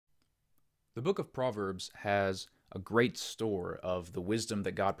The book of Proverbs has a great store of the wisdom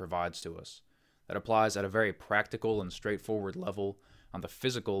that God provides to us that applies at a very practical and straightforward level on the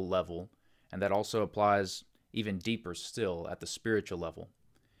physical level, and that also applies even deeper still at the spiritual level.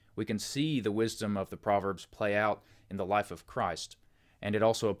 We can see the wisdom of the Proverbs play out in the life of Christ, and it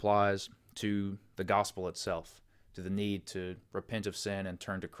also applies to the gospel itself, to the need to repent of sin and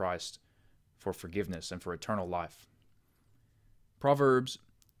turn to Christ for forgiveness and for eternal life. Proverbs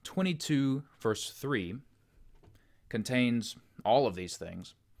 22 verse 3 contains all of these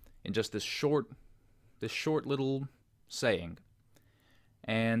things in just this short little saying,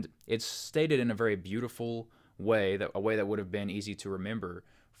 and it's stated in a very beautiful way, a way that would have been easy to remember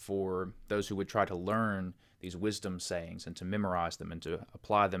for those who would try to learn these wisdom sayings and to memorize them and to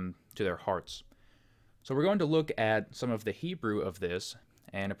apply them to their hearts. So we're going to look at some of the Hebrew of this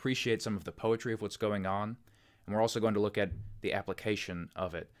and appreciate some of the poetry of what's going on, and we're also going to look at the application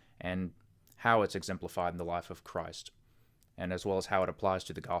of it and how it's exemplified in the life of Christ, and as well as how it applies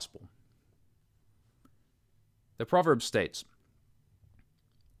to the gospel. The proverb states,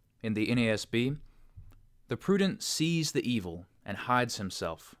 in the NASB, "The prudent sees the evil and hides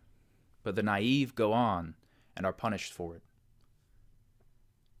himself, but the naive go on and are punished for it."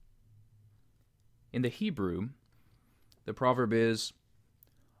 In the Hebrew, the proverb is,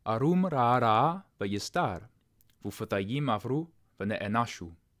 "Arum ra v'yistar, v'fatayim avru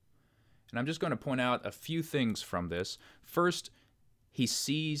v'ne'enashu." And I'm just going to point out a few things from this. First, he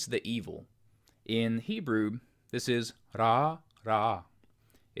sees the evil. In Hebrew, this is ra.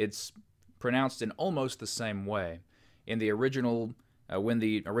 It's pronounced in almost the same way. In the original, when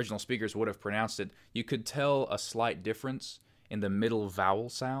the original speakers would have pronounced it, you could tell a slight difference in the middle vowel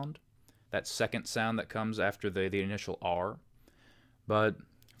sound, that second sound that comes after the initial R. But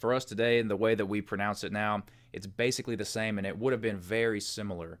for us today, and the way that we pronounce it now, it's basically the same, and it would have been very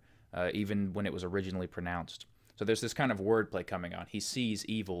similar even when it was originally pronounced. So there's this kind of wordplay coming on. He sees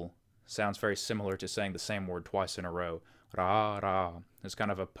evil sounds very similar to saying the same word twice in a row. Ra. It's kind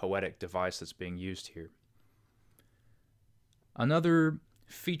of a poetic device that's being used here. Another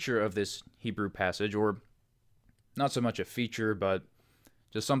feature of this Hebrew passage, or not so much a feature, but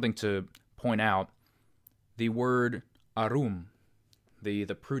just something to point out, the word arum, the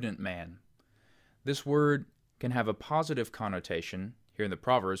prudent man. This word can have a positive connotation here in the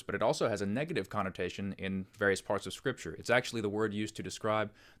Proverbs, but it also has a negative connotation in various parts of Scripture. It's actually the word used to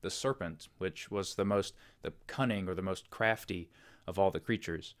describe the serpent, which was the cunning or the most crafty of all the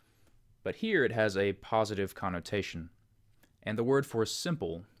creatures. But here it has a positive connotation. And the word for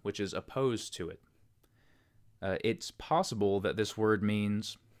simple, which is opposed to it. It's possible that this word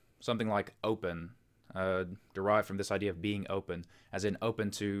means something like open, derived from this idea of being open, as in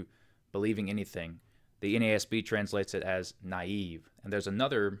open to believing anything. The NASB translates it as naive. And there's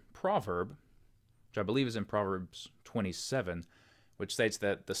another proverb, which I believe is in Proverbs 27, which states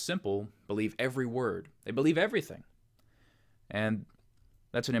that the simple believe every word. They believe everything. And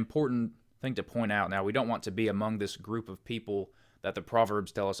that's an important thing to point out. Now, we don't want to be among this group of people that the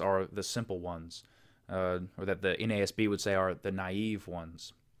Proverbs tell us are the simple ones, or that the NASB would say are the naive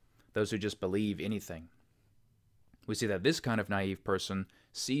ones, those who just believe anything. We see that this kind of naive person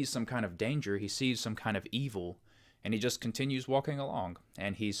sees some kind of danger, he sees some kind of evil, and he just continues walking along,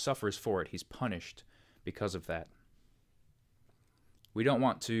 and he suffers for it. He's punished because of that. We don't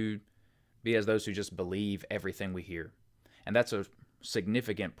want to be as those who just believe everything we hear. And that's a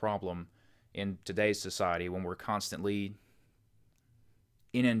significant problem in today's society when we're constantly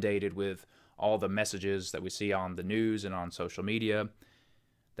inundated with all the messages that we see on the news and on social media.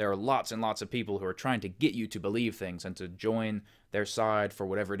 There are lots and lots of people who are trying to get you to believe things and to join their side for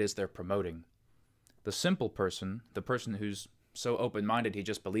whatever it is they're promoting. The simple person, the person who's so open-minded he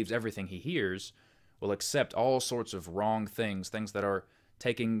just believes everything he hears, will accept all sorts of wrong things that are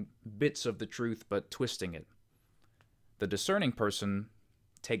taking bits of the truth but twisting it. The discerning person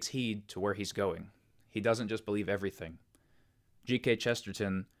takes heed to where he's going. He doesn't just believe everything. G.K.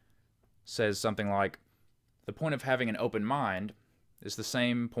 Chesterton says something like, "The point of having an open mind is the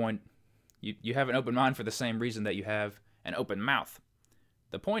same point. You have an open mind for the same reason that you have an open mouth.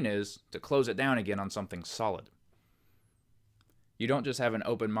 The point is to close it down again on something solid." You don't just have an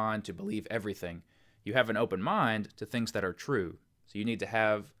open mind to believe everything. You have an open mind to things that are true. So you need to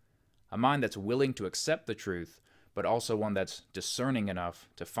have a mind that's willing to accept the truth, but also one that's discerning enough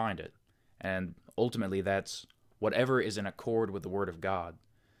to find it. And ultimately, that's whatever is in accord with the Word of God.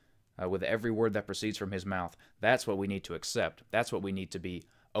 With every word that proceeds from his mouth. That's what we need to accept. That's what we need to be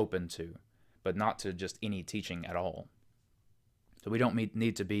open to, but not to just any teaching at all. So we don't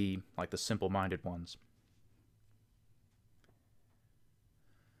need to be like the simple-minded ones.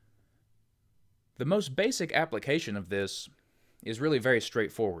 The most basic application of this is really very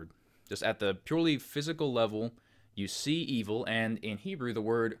straightforward. Just at the purely physical level, you see evil, and in Hebrew, the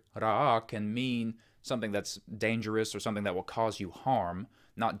word ra'ah can mean something that's dangerous or something that will cause you harm,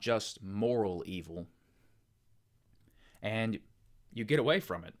 not just moral evil. And you get away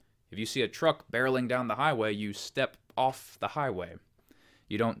from it. If you see a truck barreling down the highway, you step off the highway.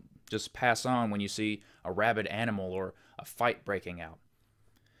 You don't just pass on when you see a rabid animal or a fight breaking out.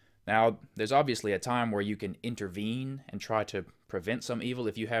 Now, there's obviously a time where you can intervene and try to prevent some evil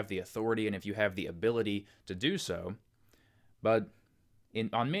if you have the authority and if you have the ability to do so. But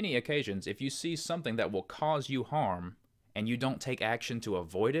on many occasions, if you see something that will cause you harm and you don't take action to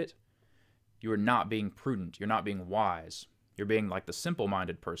avoid it, you are not being prudent. You're not being wise. You're being like the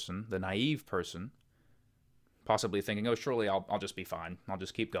simple-minded person, the naive person, possibly thinking, oh, surely I'll just be fine. I'll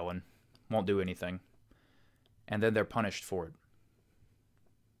just keep going. Won't do anything. And then they're punished for it.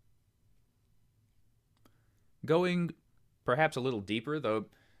 Going perhaps a little deeper, though,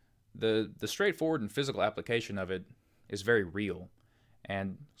 the straightforward and physical application of it is very real.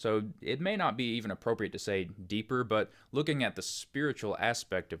 And so it may not be even appropriate to say deeper, but looking at the spiritual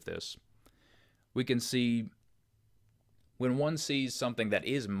aspect of this, we can see when one sees something that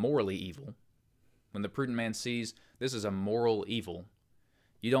is morally evil, when the prudent man sees this is a moral evil,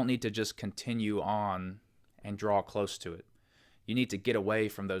 you don't need to just continue on and draw close to it. You need to get away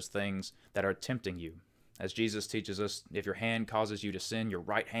from those things that are tempting you. As Jesus teaches us, if your hand causes you to sin, your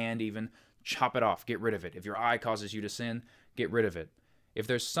right hand even, chop it off, get rid of it. If your eye causes you to sin, get rid of it. If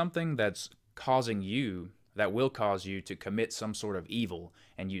there's something that's causing you, that will cause you to commit some sort of evil,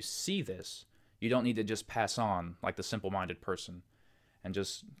 and you see this, you don't need to just pass on like the simple-minded person and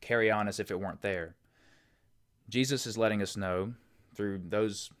just carry on as if it weren't there. Jesus is letting us know through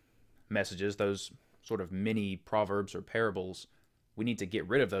those messages, those sort of mini proverbs or parables, we need to get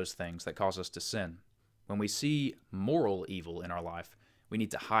rid of those things that cause us to sin. When we see moral evil in our life, we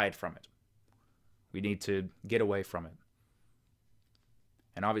need to hide from it. We need to get away from it.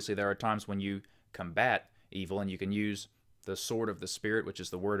 And obviously there are times when you combat evil, and you can use the sword of the Spirit, which is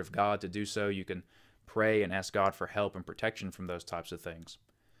the Word of God, to do so. You can pray and ask God for help and protection from those types of things.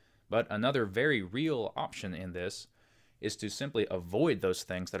 But another very real option in this is to simply avoid those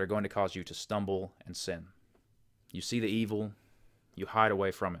things that are going to cause you to stumble and sin. You see the evil, you hide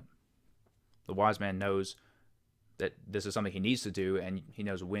away from it. The wise man knows that this is something he needs to do, and he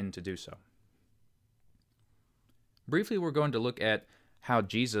knows when to do so. Briefly, we're going to look at how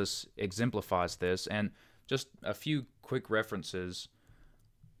Jesus exemplifies this, and just a few quick references.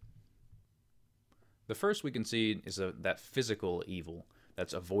 The first we can see is that physical evil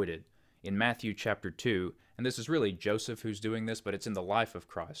that's avoided in Matthew chapter 2, and this is really Joseph who's doing this, but it's in the life of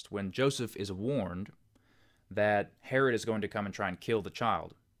Christ. When Joseph is warned that Herod is going to come and try and kill the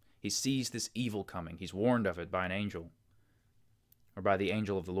child, he sees this evil coming. He's warned of it by an angel, or by the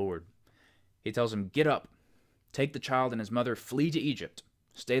angel of the Lord. He tells him, "Get up, take the child and his mother, flee to Egypt.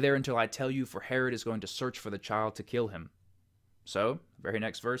 Stay there until I tell you, for Herod is going to search for the child to kill him." So, very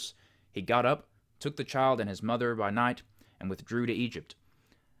next verse, he got up, took the child and his mother by night, and withdrew to Egypt.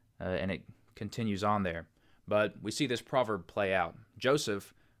 And it continues on there. But we see this proverb play out.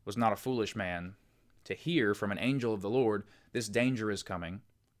 Joseph was not a foolish man to hear from an angel of the Lord, this danger is coming,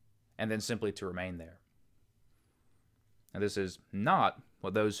 and then simply to remain there. And this is not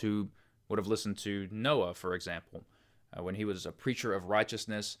what those who would have listened to Noah, for example, when he was a preacher of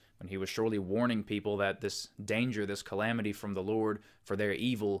righteousness, when he was surely warning people that this danger, this calamity from the Lord for their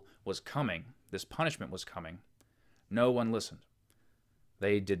evil was coming, this punishment was coming. No one listened.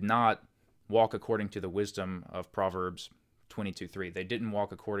 They did not walk according to the wisdom of Proverbs 22:3. They didn't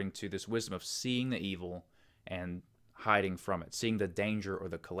walk according to this wisdom of seeing the evil and hiding from it, seeing the danger or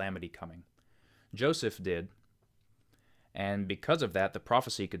the calamity coming. Joseph did, and because of that, the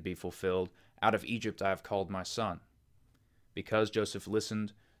prophecy could be fulfilled, "Out of Egypt I have called my son," because Joseph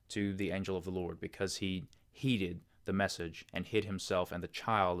listened to the angel of the Lord, because he heeded the message and hid himself and the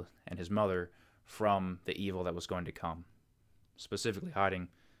child and his mother from the evil that was going to come, specifically hiding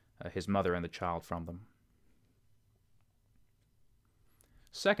his mother and the child from them.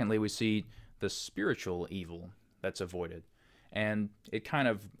 Secondly, we see the spiritual evil that's avoided, and it kind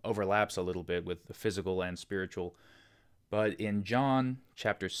of overlaps a little bit with the physical and spiritual. But in John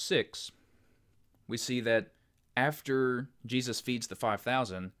chapter 6, we see that after Jesus feeds the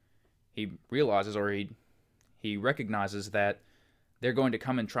 5,000, he realizes, or he recognizes that they're going to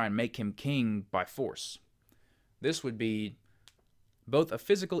come and try and make him king by force. This would be both a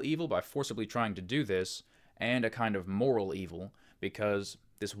physical evil by forcibly trying to do this, and a kind of moral evil, because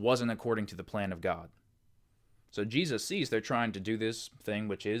this wasn't according to the plan of God. So Jesus sees they're trying to do this thing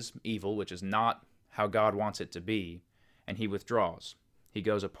which is evil, which is not how God wants it to be, and he withdraws. He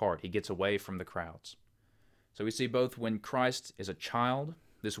goes apart. He gets away from the crowds. So we see both when Christ is a child,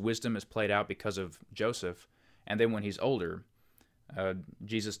 this wisdom is played out because of Joseph, and then when he's older,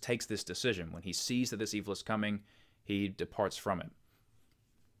 Jesus takes this decision. When he sees that this evil is coming, he departs from it.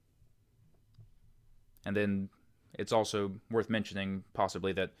 And then it's also worth mentioning,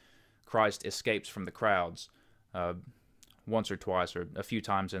 possibly, that Christ escapes from the crowds once or twice, or a few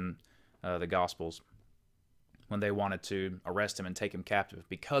times in the Gospels, when they wanted to arrest him and take him captive.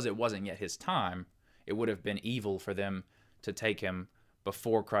 Because it wasn't yet his time, it would have been evil for them to take him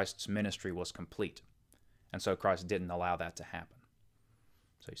before Christ's ministry was complete. And so Christ didn't allow that to happen.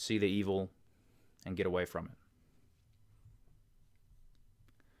 So you see the evil and get away from it.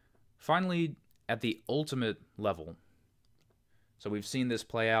 Finally, at the ultimate level, so we've seen this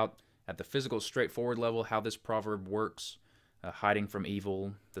play out at the physical, straightforward level, how this proverb works, hiding from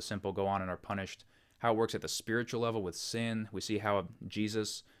evil, the simple go on and are punished. How it works at the spiritual level with sin. We see how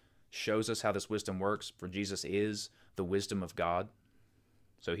Jesus shows us how this wisdom works, for Jesus is the wisdom of God.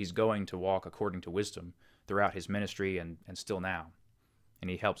 So he's going to walk according to wisdom throughout his ministry and still now. And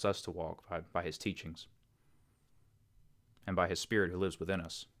he helps us to walk by his teachings and by his Spirit who lives within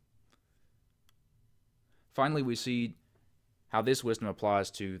us. Finally, we see how this wisdom applies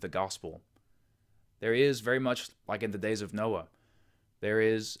to the gospel. There is, very much like in the days of Noah, there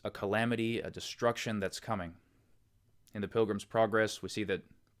is a calamity, a destruction that's coming. In the Pilgrim's Progress, we see that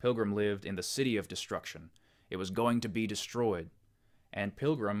Pilgrim lived in the city of destruction. It was going to be destroyed. And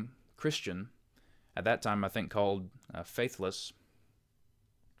Pilgrim, Christian, at that time I think called faithless,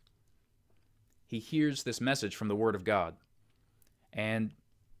 he hears this message from the Word of God, and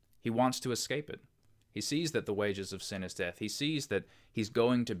he wants to escape it. He sees that the wages of sin is death. He sees that he's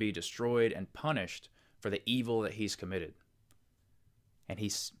going to be destroyed and punished for the evil that he's committed. And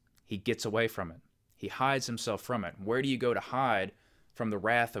he gets away from it. He hides himself from it. Where do you go to hide from the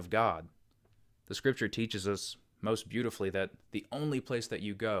wrath of God? The Scripture teaches us most beautifully that the only place that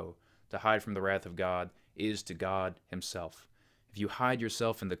you go to hide from the wrath of God is to God himself. If you hide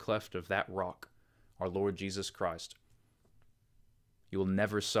yourself in the cleft of that rock, our Lord Jesus Christ, you will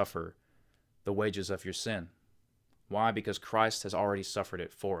never suffer the wages of your sin. Why? Because Christ has already suffered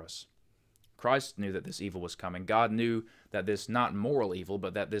it for us. Christ knew that this evil was coming. God knew that this not moral evil,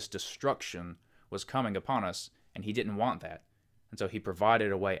 but that this destruction was coming upon us, and he didn't want that. And so he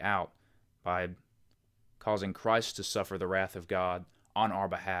provided a way out by causing Christ to suffer the wrath of God on our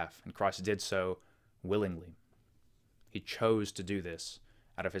behalf, and Christ did so willingly. He chose to do this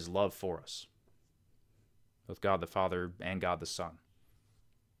out of his love for us, both God the Father and God the Son,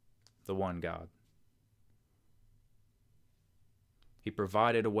 the one God. He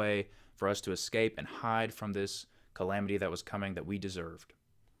provided a way for us to escape and hide from this calamity that was coming that we deserved.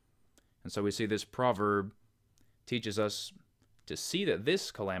 And so we see this proverb teaches us to see that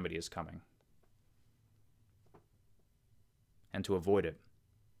this calamity is coming and to avoid it.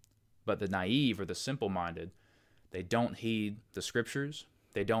 But the naive or the simple-minded, they don't heed the Scriptures.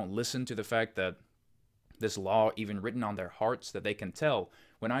 They don't listen to the fact that this law, even written on their hearts, that they can tell,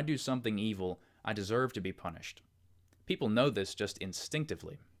 when I do something evil, I deserve to be punished. People know this just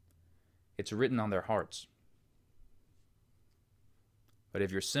instinctively. It's written on their hearts. But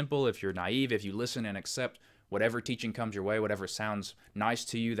if you're simple, if you're naive, if you listen and accept whatever teaching comes your way, whatever sounds nice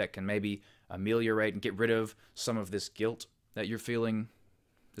to you that can maybe ameliorate and get rid of some of this guilt that you're feeling,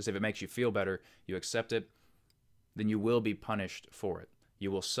 as if it makes you feel better, you accept it, then you will be punished for it.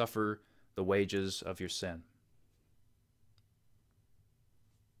 You will suffer the wages of your sin.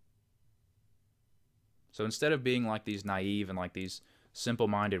 So instead of being like these naive and like these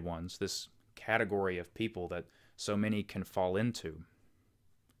simple-minded ones, this category of people that so many can fall into,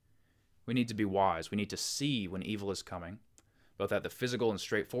 we need to be wise. We need to see when evil is coming, both at the physical and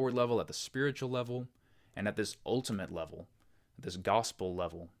straightforward level, at the spiritual level, and at this ultimate level, at this gospel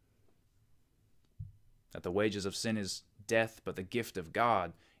level. That the wages of sin is death, but the gift of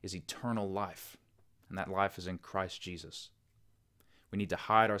God is eternal life, and that life is in Christ Jesus. We need to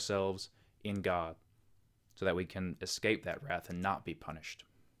hide ourselves in God so that we can escape that wrath and not be punished.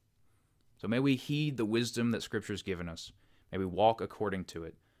 So may we heed the wisdom that Scripture has given us. May we walk according to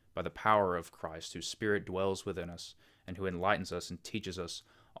it by the power of Christ, whose Spirit dwells within us and who enlightens us and teaches us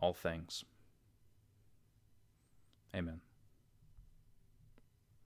all things. Amen.